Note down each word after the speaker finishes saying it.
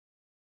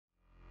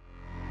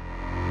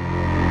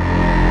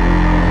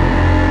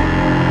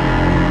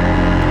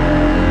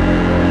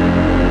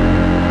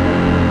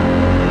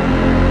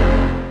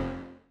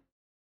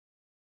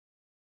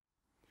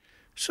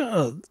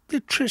So,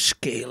 the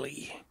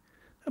Triskele,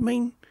 I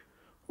mean,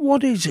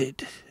 what is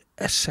it?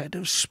 A set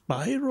of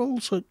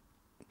spirals?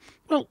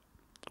 Well,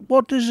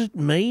 what does it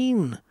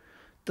mean?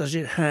 Does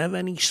it have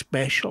any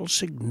special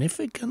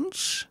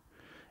significance?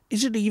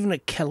 Is it even a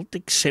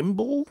Celtic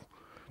symbol?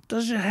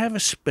 Does it have a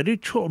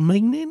spiritual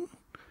meaning?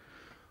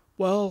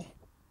 Well,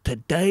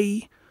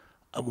 today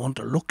I want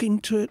to look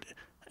into it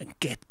and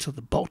get to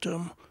the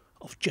bottom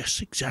of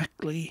just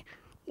exactly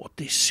what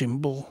this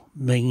symbol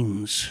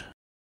means.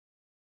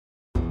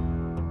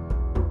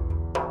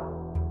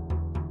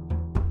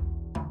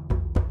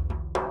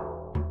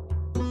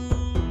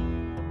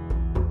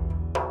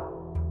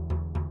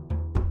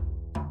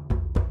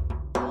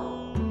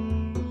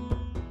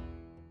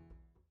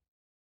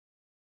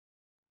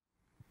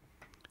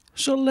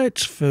 So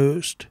let's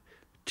first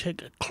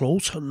take a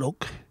closer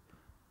look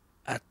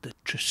at the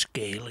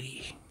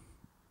Triskele.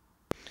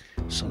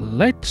 So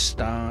let's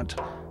start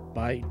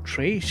by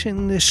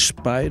tracing this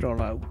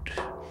spiral out.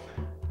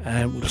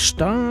 And we'll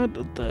start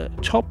at the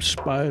top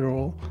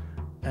spiral,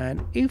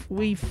 and if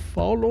we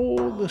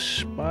follow the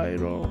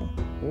spiral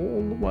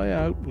all the way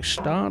out, we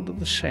start at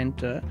the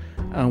centre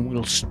and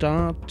we'll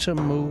start to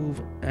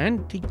move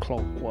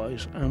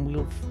anti-clockwise, and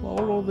we'll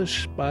follow the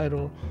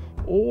spiral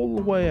all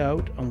the way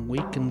out, and we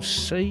can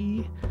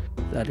see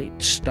that it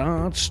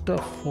starts to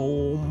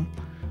form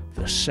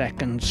the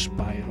second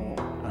spiral,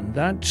 and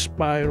that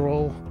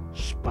spiral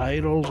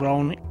spirals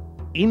on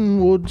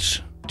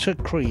inwards to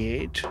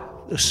create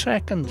the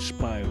second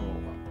spiral.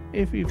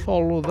 If you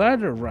follow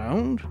that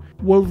around,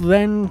 we'll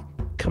then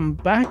come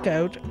back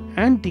out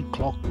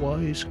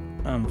anti-clockwise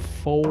and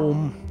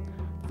form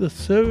the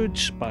third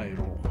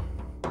spiral.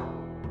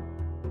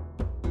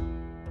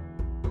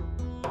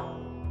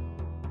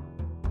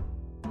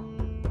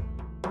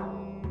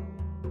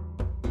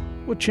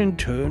 Which in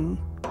turn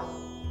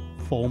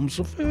forms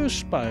the first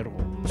spiral.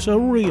 So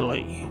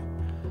really,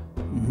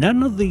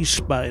 none of these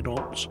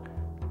spirals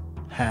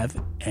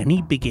have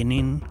any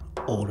beginning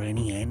or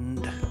any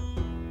end.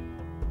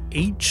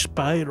 Each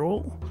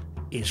spiral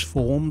is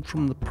formed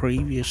from the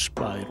previous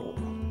spiral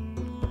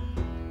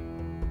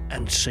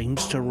and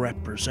seems to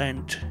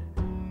represent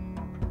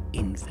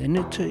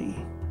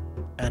infinity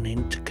and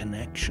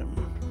interconnection.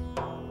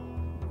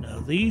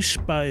 Now, these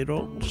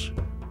spirals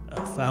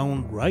are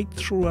found right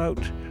throughout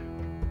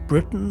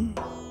Britain,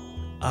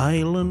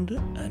 Ireland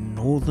and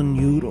Northern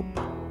Europe,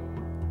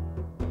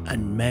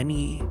 and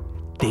many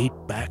date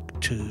back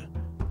to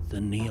the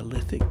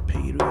Neolithic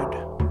period.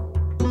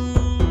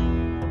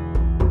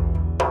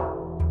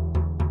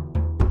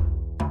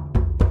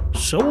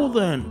 So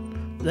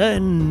then, they're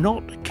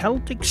not a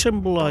Celtic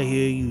symbol, I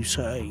hear you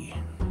say.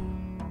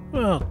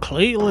 Well,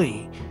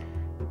 clearly,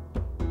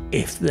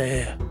 if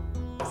they're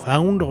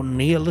found on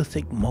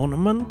Neolithic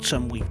monuments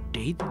and we've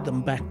dated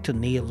them back to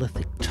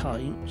Neolithic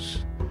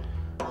times,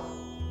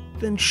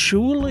 then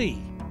surely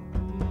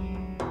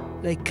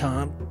they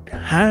can't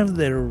have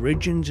their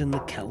origins in the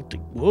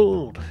Celtic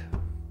world.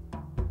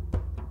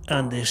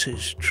 And this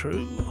is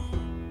true.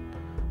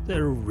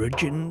 Their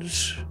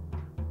origins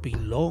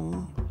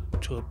belong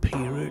to a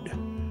period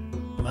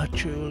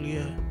much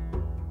earlier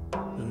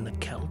than the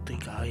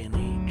Celtic Iron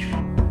Age.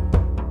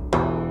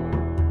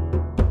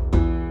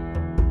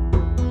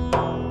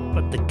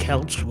 But the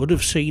Celts would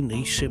have seen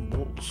these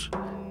symbols,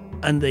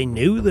 and they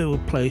knew they were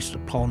placed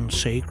upon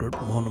sacred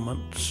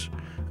monuments.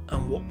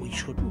 And what we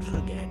shouldn't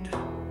forget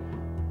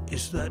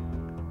is that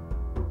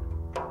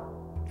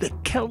the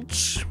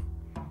Celts,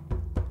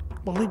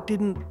 well, they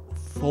didn't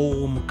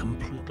form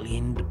completely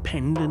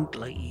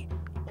independently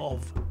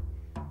of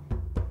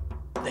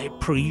their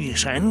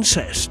previous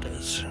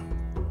ancestors.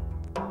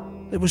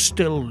 There were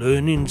still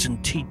learnings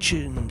and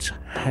teachings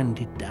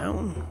handed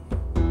down.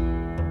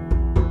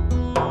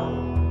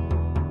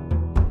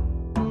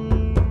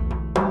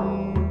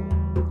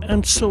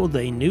 And so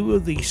they knew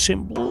of these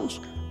symbols,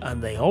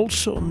 and they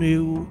also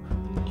knew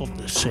of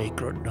the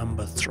sacred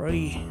number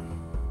 3.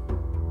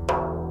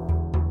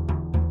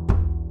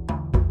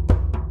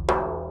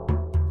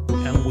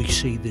 And we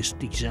see this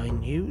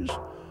design used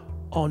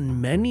on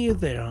many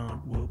of their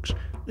artworks.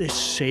 This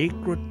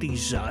sacred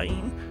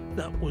design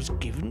that was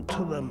given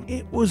to them,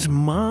 it was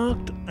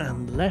marked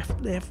and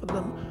left there for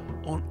them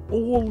on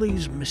all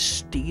these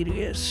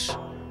mysterious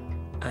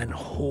and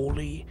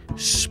holy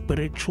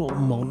spiritual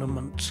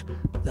monuments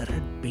that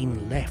had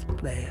been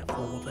left there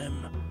for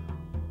them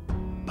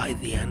by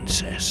the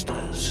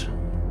ancestors.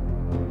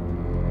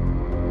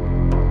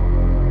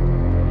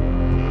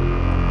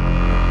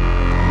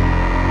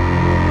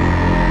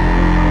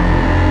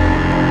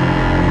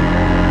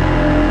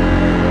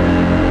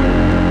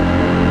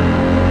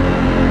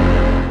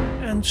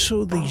 And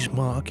so these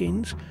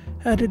markings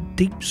had a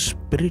deep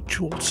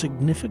spiritual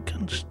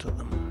significance to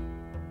them,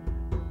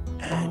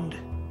 and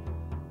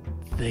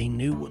they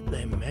knew what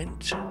they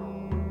meant.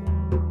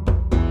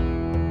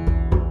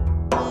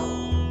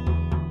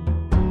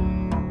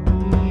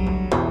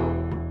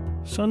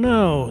 So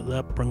now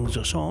that brings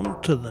us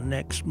on to the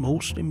next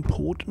most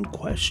important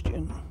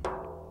question.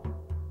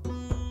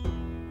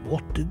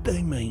 What did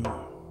they mean?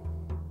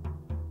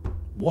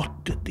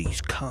 what did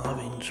these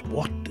carvings,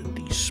 what did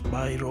these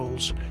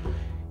spirals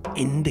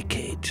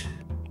indicate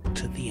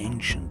to the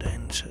ancient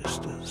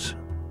ancestors?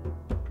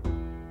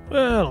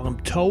 Well, I'm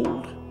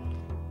told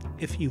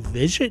if you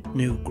visit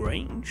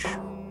Newgrange,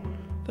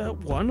 that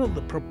one of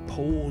the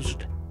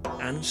proposed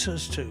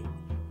answers to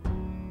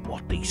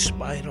what these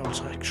spirals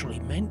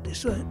actually meant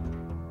is that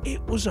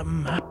it was a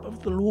map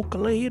of the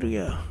local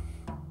area.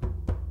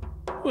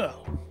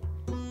 Well,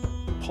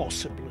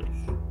 possibly,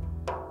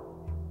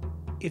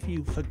 if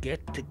you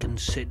forget to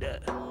consider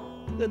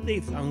that they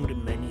found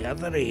in many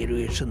other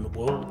areas in the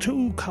world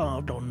too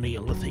carved on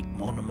Neolithic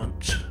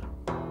monuments.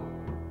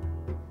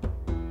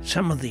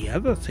 Some of the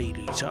other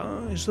theories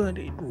is that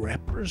it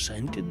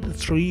represented the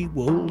three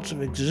worlds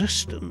of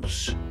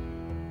existence: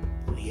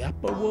 the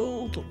upper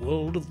world, the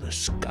world of the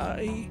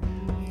sky,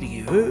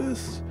 the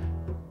earth,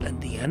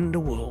 and the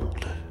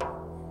underworld.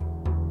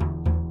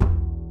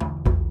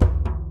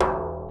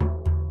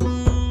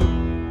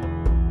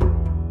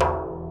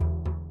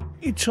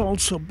 It's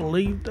also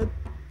believed that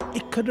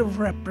it could have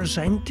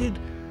represented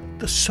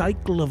the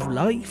cycle of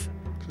life,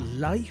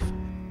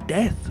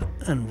 death,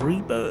 and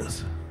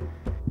rebirth.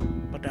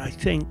 But I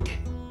think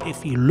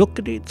if you look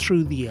at it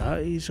through the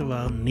eyes of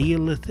our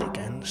Neolithic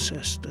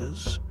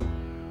ancestors,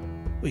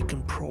 we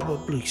can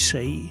probably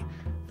say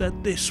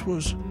that this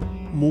was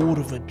more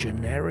of a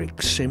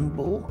generic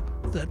symbol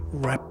that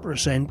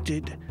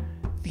represented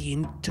the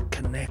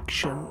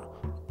interconnection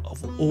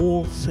of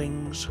all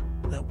things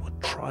that were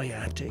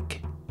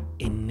triadic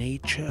in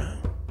nature.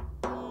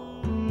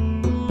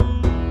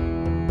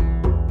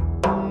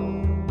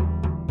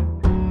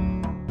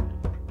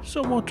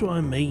 So what do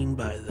I mean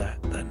by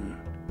that then?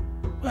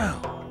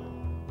 Well,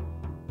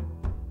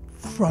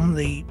 from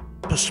the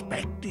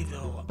perspective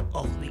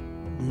of the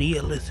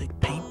Neolithic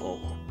people,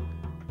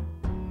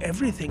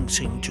 everything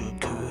seemed to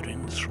occur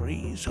in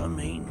threes. I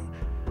mean,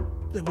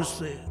 there was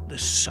the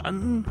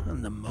sun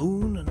and the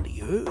moon and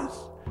the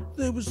earth.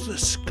 There was the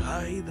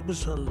sky, there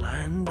was the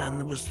land, and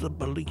there was the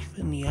belief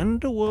in the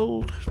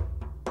underworld.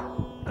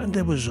 And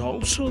there was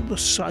also the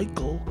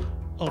cycle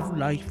of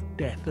life,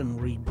 death,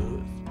 and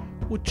rebirth,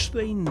 which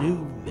they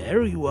knew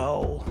very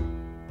well.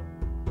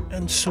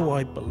 And so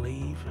I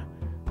believe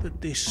that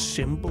this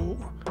symbol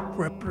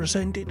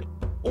represented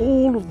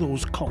all of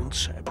those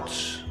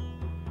concepts.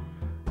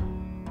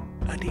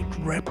 And it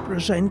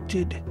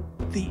represented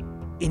the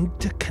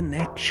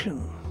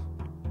interconnection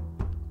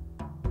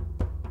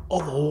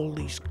of all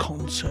these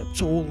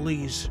concepts, all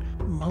these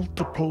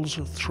multiples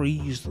of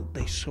threes that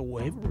they saw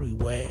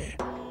everywhere,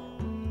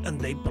 and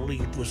they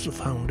believed was the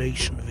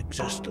foundation of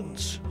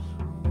existence.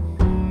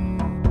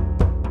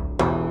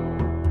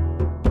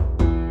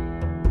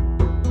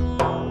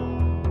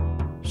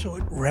 So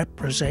it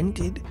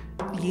represented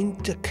the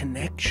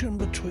interconnection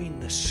between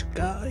the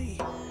sky,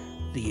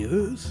 the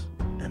earth,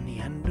 and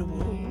the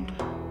underworld.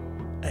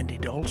 And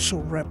it also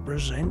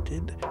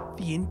represented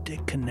the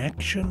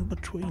interconnection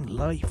between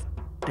life,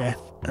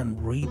 death,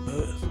 and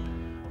rebirth,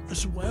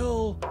 as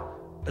well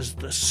as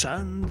the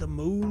sun, the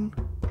moon,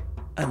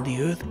 and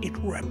the earth. It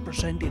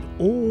represented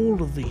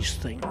all of these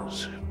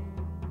things,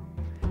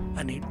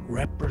 and it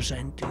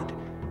represented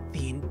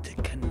the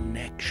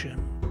interconnection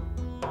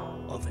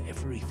of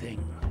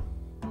everything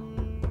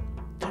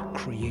to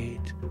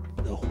create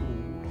the whole.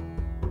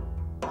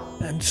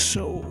 And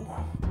so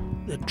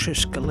the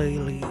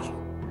Triskele,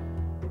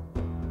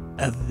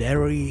 a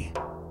very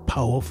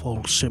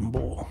powerful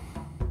symbol.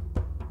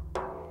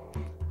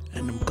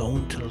 And I'm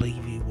going to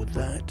leave you with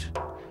that.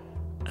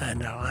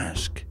 And I'll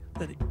ask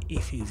that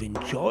if you've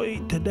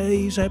enjoyed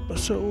today's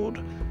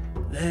episode,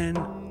 then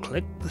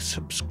click the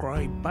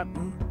subscribe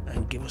button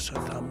and give us a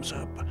thumbs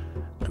up.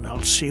 And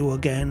I'll see you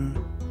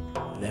again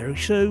very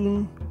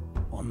soon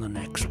on the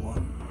next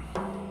one.